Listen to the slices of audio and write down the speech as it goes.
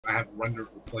I have render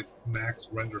like max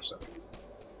render setting.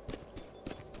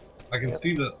 I can Yep.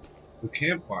 see the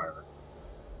campfire,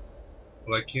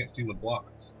 but I can't see the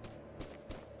blocks.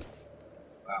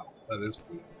 Wow, that is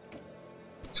weird.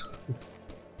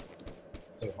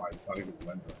 So high, it's not even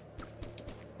rendering.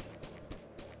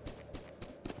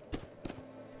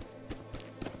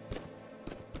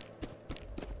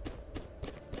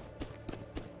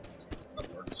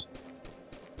 That works.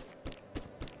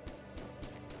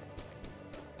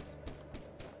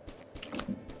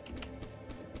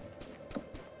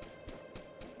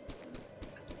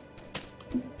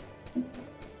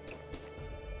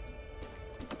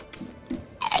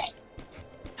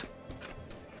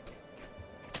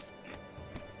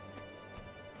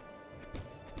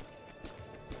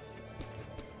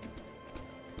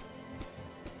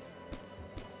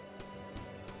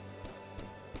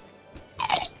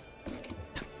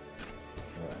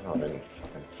 I don't have any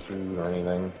fucking food or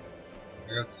anything.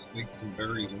 I got steaks and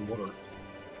berries and water.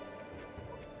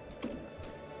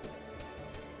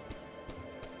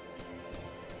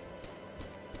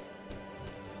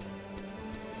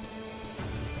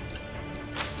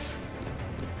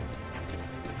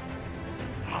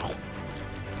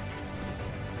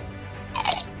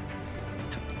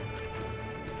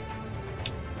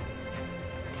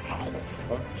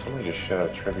 Fuck, somebody just shot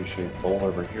a trebuchet bolt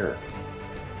over here.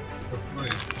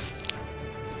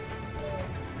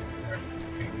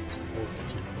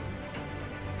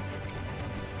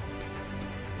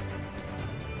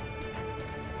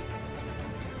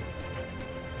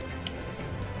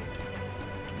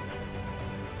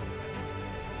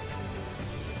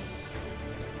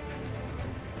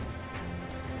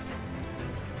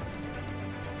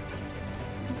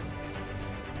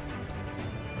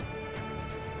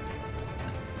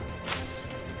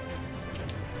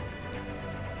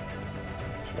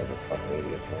 Motherfucking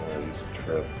idiots don't want to use a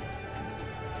trip.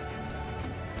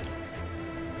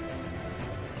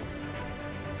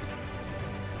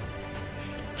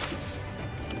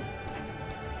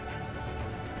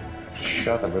 Just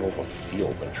shot in the middle of a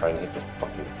field and trying to hit the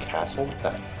fucking castle? What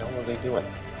the hell are they doing?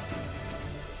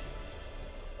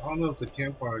 I don't know if the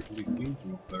campfire can be seen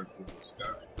from up there to the sky.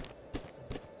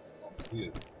 I don't see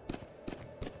it.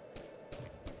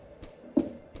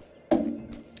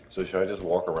 So should I just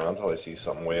walk around till I see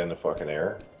something way in the fucking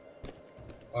air?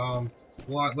 Well,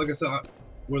 like I said,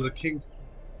 where the king's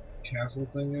castle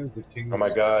thing is, the king's... Oh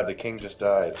my god, the king just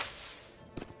died.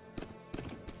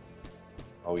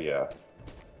 Oh yeah.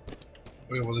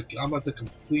 Okay, well, I'm at the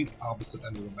complete opposite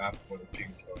end of the map where the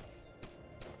king started.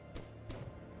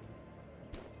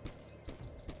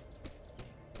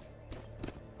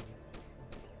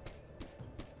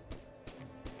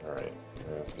 Alright,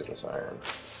 let's get this iron.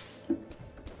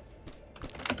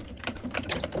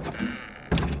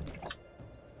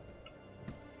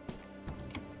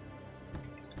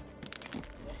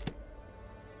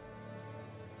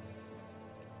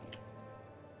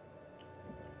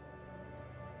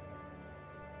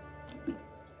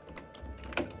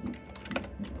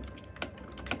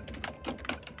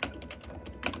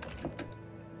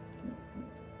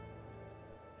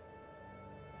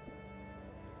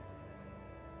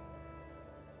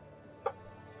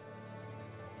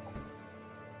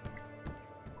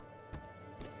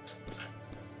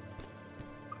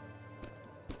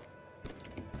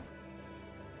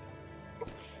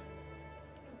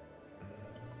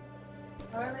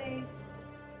 Marley.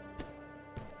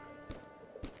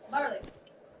 Marley.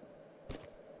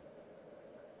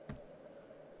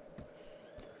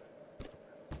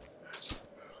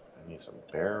 I need some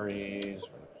berries.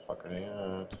 Where the fuck are they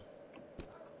at?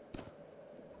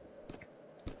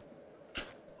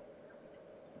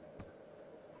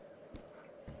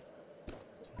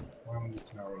 Climbing the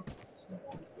tower. It's not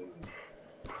on the building.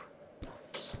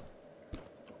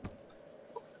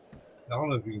 I don't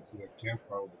know if you can see that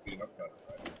campfire with the beat up that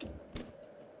high.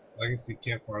 I can see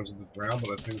campfires on the ground,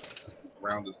 but I think because the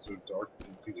ground is so dark, you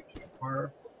can see the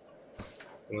campfire.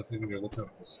 But I think when you're looking up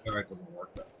at the sky, it doesn't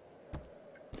work that way.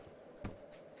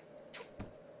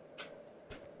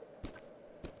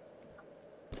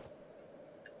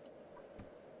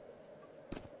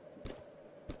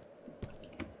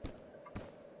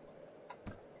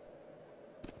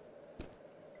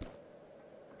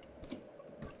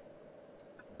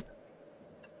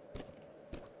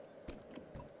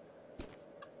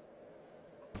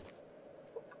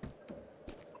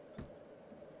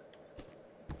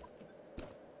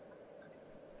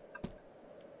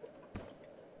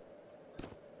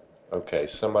 Okay,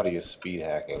 somebody is speed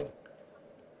hacking.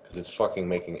 Because it's fucking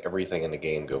making everything in the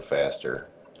game go faster.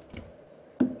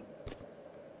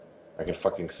 I can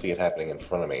fucking see it happening in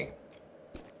front of me.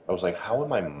 I was like, how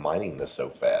am I mining this so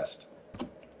fast?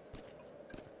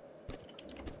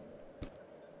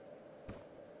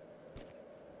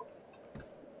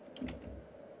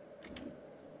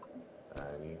 I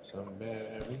need some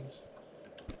berries.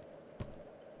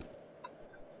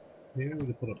 Maybe we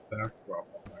could put a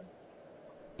backdrop behind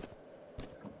it.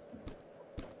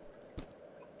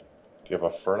 Do you have a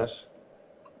furnace?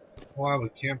 Well, I have a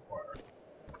campfire.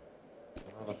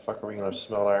 How the fuck are we gonna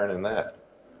smelt iron in that?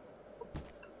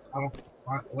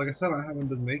 Like I said, I haven't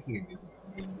been making anything.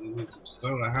 I mean, we need some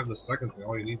stone. I have the second thing.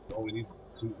 All we need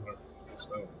is 250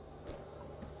 stone.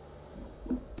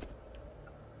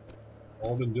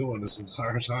 All I've been doing this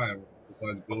entire time,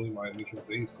 besides building my initial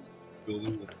base, is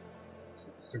building this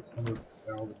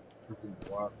 600,000 freaking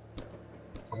block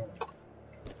town.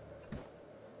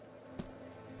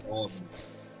 All of them.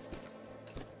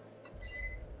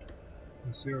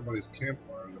 I see everybody's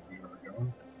campfire that we are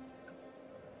going.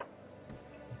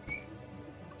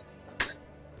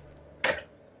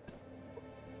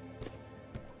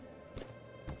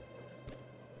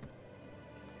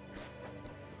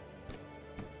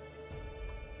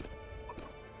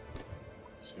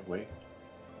 Wait.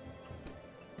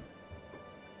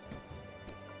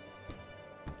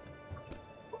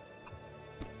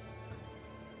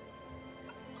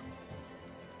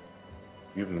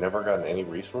 You've never gotten any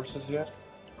resources yet?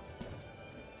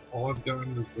 All I've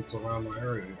gotten is what's around my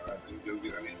area. I didn't go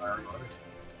get any iron on it.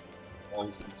 All I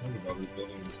was concerned about is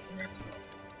building this plant up.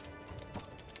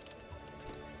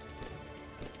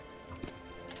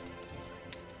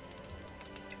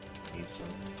 Need some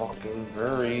fucking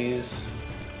berries.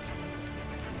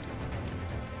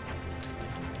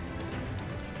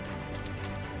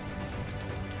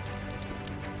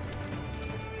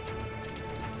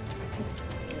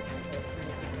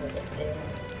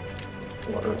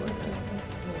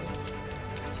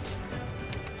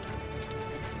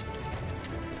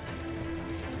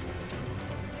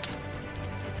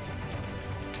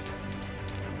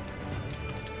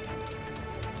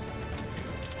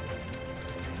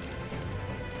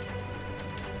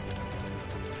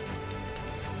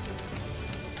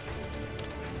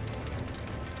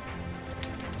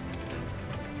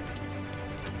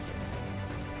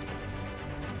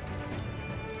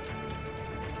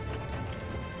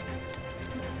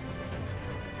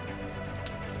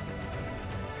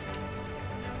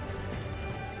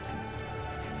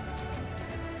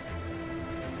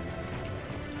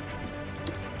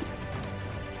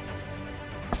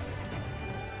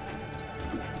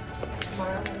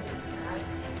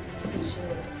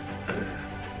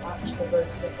 Watch the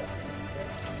roast of it.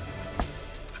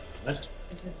 What?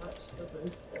 You should watch the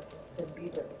roast of Justin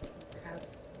Bieber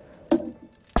crabs.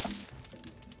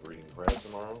 We're eating crab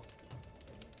tomorrow?